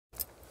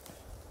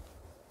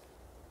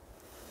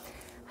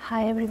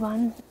Hi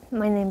everyone,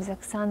 my name is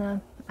Oksana.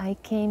 I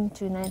came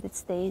to United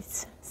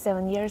States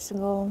 7 years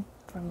ago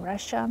from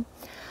Russia.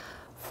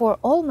 For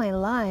all my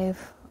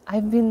life,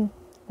 I've been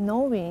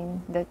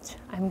knowing that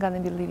I'm gonna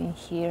be living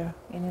here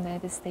in the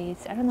United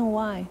States. I don't know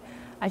why,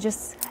 I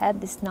just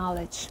had this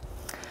knowledge.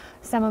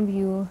 Some of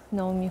you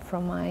know me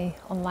from my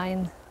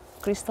online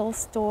crystal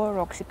store,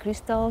 Roxy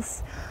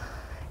Crystals,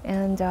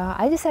 and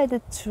I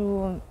decided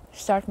to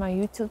start my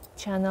YouTube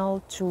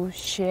channel to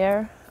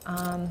share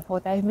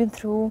what I've been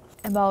through,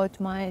 about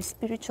my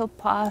spiritual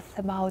path,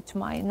 about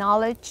my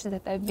knowledge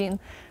that I've been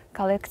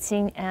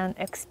collecting and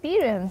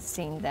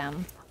experiencing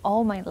them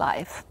all my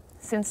life,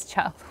 since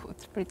childhood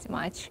pretty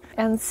much.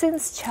 And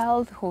since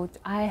childhood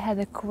I had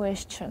a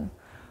question: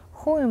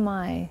 who am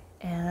I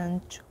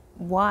and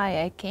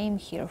why I came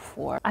here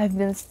for? I've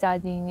been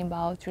studying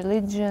about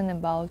religion,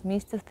 about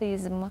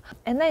mysticism,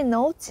 and I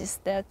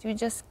noticed that you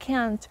just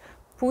can't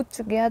put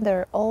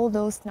together all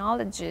those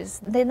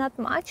knowledges. They not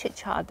match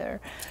each other.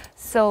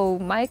 So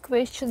my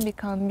question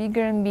became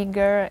bigger and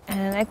bigger,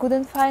 and I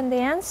couldn't find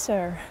the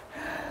answer.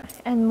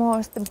 And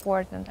most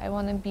important, I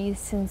want to be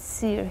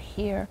sincere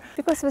here,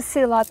 because we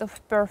see a lot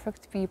of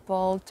perfect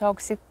people,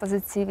 toxic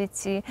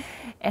positivity,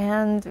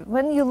 and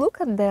when you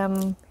look at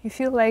them, you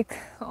feel like,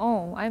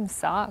 oh, I'm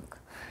suck.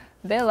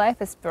 Their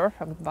life is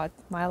perfect, but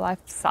my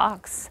life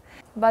sucks.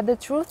 But the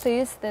truth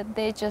is that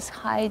they're just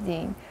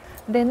hiding.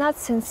 They're not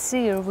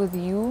sincere with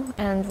you,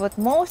 and what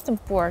most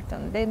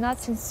important, they're not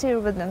sincere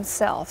with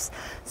themselves.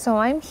 So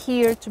I'm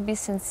here to be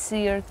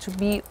sincere, to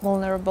be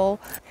vulnerable.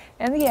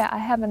 And yeah, I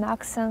have an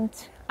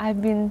accent.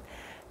 I've been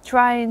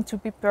trying to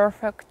be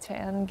perfect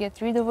and get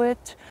rid of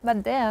it,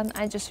 but then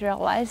I just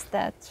realized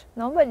that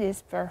nobody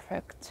is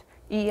perfect,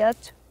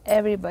 yet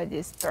everybody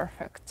is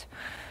perfect.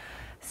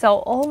 So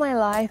all my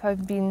life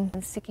I've been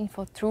seeking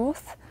for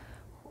truth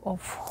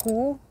of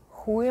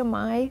who am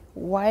I,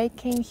 why I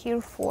came here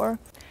for.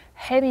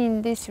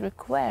 Having this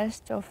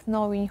request of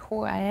knowing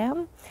who I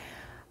am,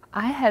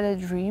 I had a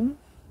dream,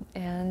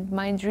 and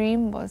my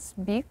dream was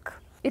big.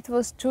 It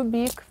was too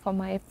big for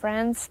my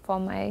friends, for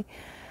my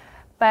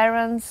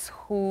parents,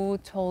 who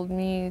told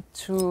me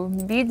to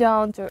be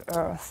down to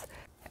earth,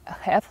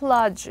 have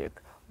logic,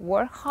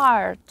 work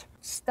hard,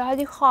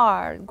 study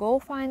hard, go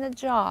find a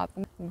job,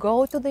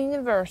 go to the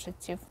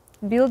university,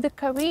 build a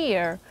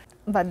career.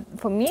 But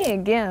for me,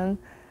 again,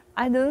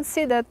 I don't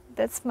see that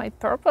that's my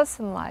purpose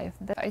in life.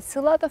 I see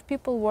a lot of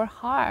people work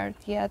hard,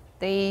 yet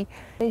they're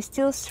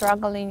still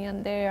struggling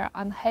and they're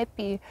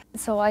unhappy.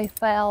 So I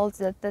felt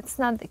that that's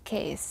not the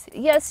case.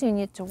 Yes, you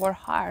need to work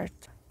hard,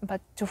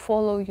 but to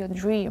follow your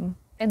dream.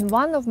 And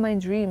one of my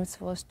dreams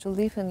was to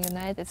live in the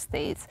United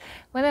States.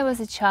 When I was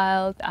a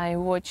child, I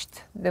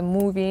watched the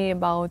movie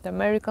about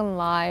American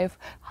life,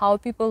 how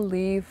people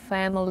live,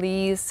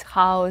 families,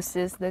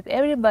 houses, that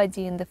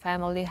everybody in the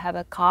family have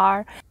a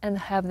car and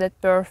have that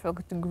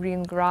perfect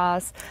green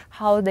grass,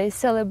 how they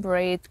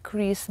celebrate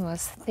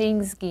Christmas,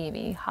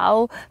 Thanksgiving,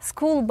 how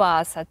school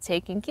buses are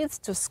taking kids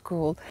to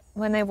school.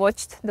 When I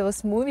watched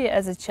those movies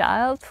as a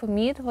child, for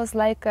me it was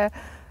like a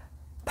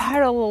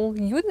parallel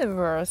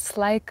universe,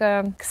 like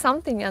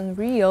something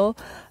unreal,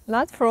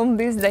 not from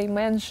this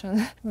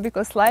dimension.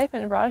 Because life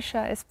in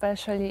Russia,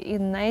 especially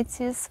in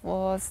 90s,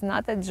 was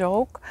not a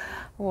joke,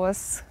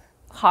 was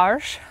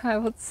harsh, I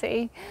would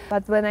say.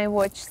 But when I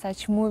watch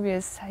such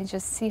movies, I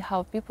just see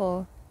how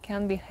people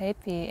can be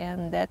happy,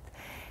 and that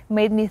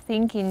made me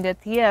thinking that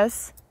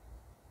yes,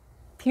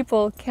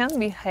 people can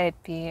be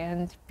happy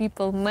and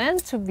people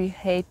meant to be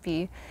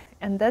happy.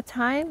 And that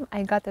time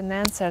I got an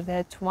answer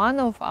that one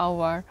of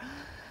our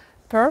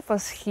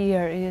purpose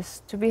here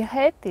is to be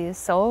happy.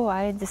 So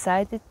I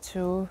decided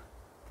to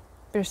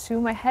pursue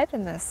my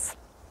happiness.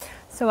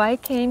 So I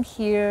came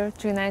here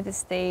to United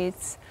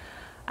States.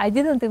 I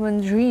didn't even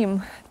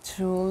dream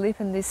to live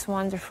in this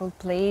wonderful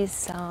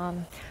place.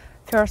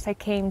 First I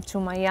came to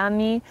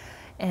Miami,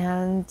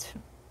 and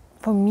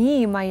for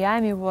me,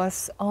 Miami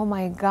was, oh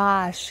my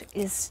gosh,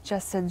 it's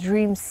just a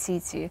dream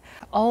city.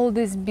 All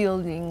these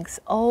buildings,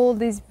 all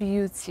this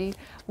beauty,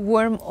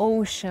 warm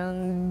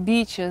ocean,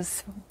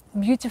 beaches,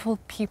 beautiful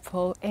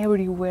people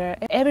everywhere.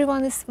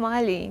 Everyone is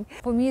smiling.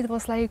 For me, it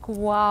was like,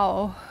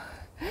 wow,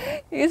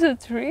 is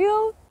it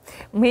real?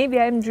 Maybe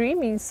I'm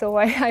dreaming, so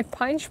I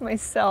punch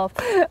myself.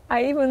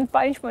 I even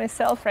punch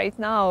myself right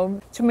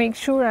now to make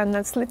sure I'm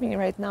not sleeping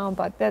right now,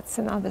 but that's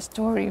another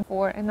story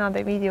for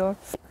another video.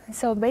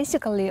 So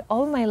basically,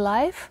 all my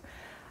life,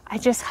 I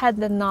just had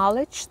the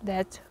knowledge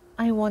that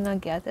I wanna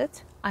get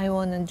it, I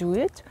wanna do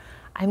it,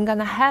 I'm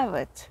gonna have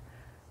it.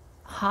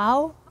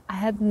 How? I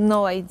had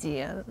no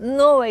idea,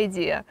 no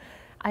idea.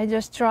 I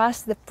just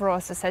trust the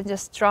process, I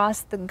just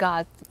trust the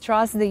God,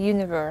 trust the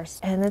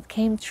universe. And it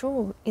came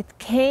true, it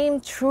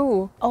came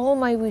true. All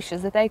my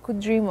wishes that I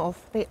could dream of,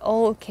 they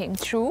all came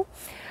true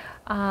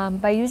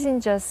by using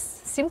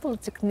just simple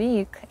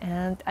technique,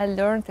 and I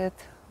learned it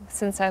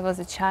since I was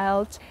a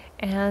child.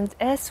 And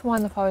as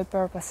one of our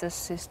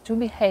purposes is to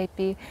be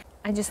happy,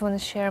 I just want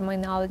to share my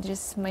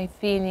knowledges, my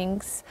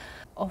feelings,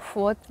 of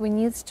what we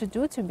need to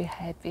do to be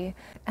happy.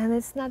 And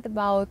it's not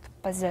about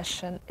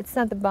possession. It's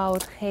not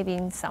about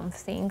having some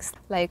things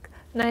like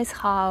nice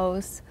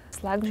house,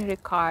 luxury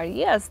car.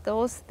 Yes,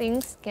 those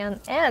things can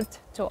add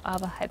to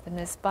our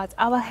happiness, but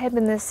our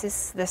happiness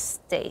is the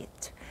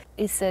state.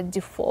 It's a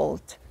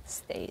default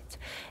state.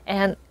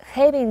 And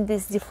having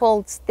this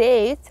default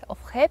state of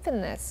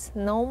happiness,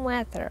 no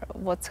matter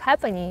what's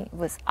happening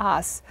with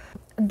us,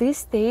 this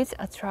state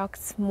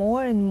attracts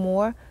more and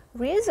more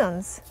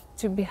reasons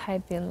to be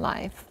happy in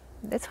life.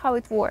 That's how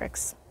it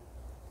works.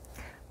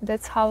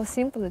 That's how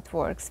simple it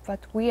works.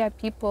 But we are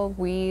people,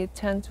 we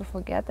tend to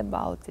forget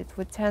about it.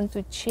 We tend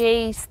to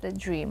chase the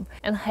dream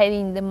and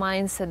having the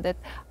mindset that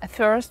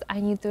first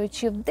I need to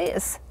achieve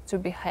this to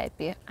be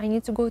happy. I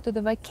need to go to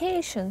the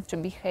vacation to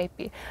be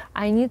happy.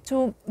 I need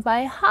to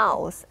buy a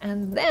house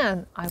and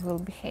then I will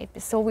be happy.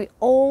 So we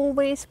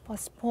always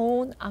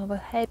postpone our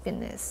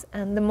happiness.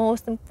 And the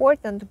most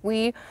important,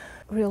 we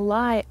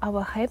rely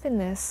our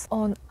happiness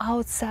on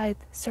outside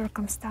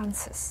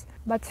circumstances.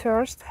 But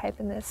first,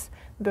 happiness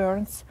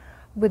burns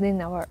within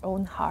our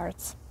own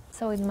hearts.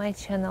 So in my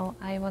channel,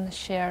 I want to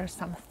share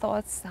some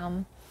thoughts,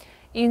 some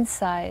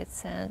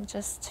insights, and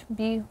just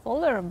be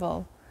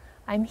vulnerable.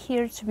 I'm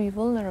here to be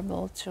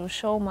vulnerable, to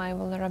show my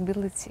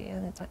vulnerability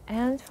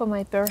and for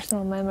my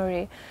personal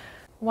memory.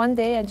 One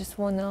day I just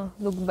want to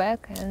look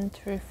back and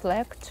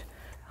reflect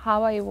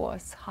how I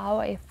was, how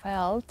I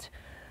felt,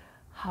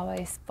 how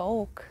I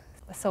spoke.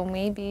 So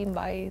maybe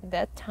by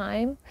that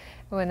time,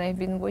 when I've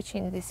been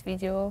watching this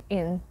video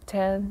in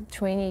 10,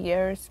 20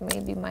 years,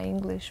 maybe my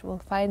English will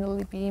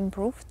finally be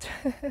improved.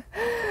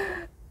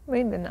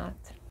 Maybe not.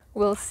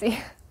 We'll see.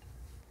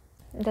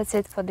 That's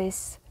it for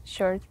this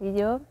short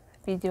video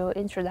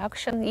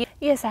introduction.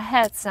 Yes, I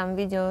had some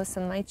videos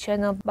on my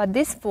channel, but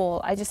this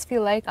fall I just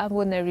feel like I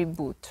want to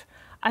reboot.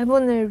 I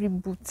want to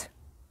reboot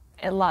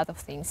a lot of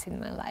things in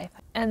my life,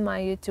 and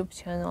my YouTube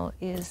channel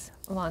is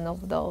one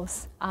of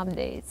those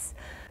updates.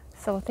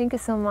 So thank you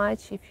so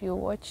much if you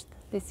watched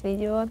this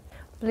video.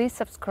 Please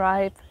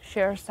subscribe,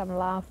 share some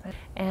love,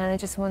 and I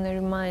just want to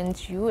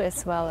remind you,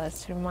 as well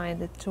as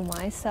remind it to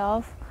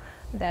myself,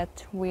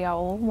 that we are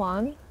all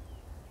one,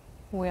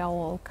 we are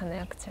all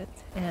connected,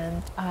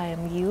 and I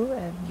am you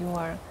and you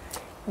are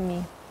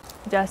me,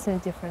 just in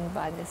different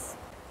bodies.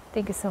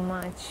 Thank you so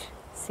much.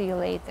 See you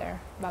later.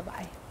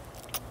 Bye-bye.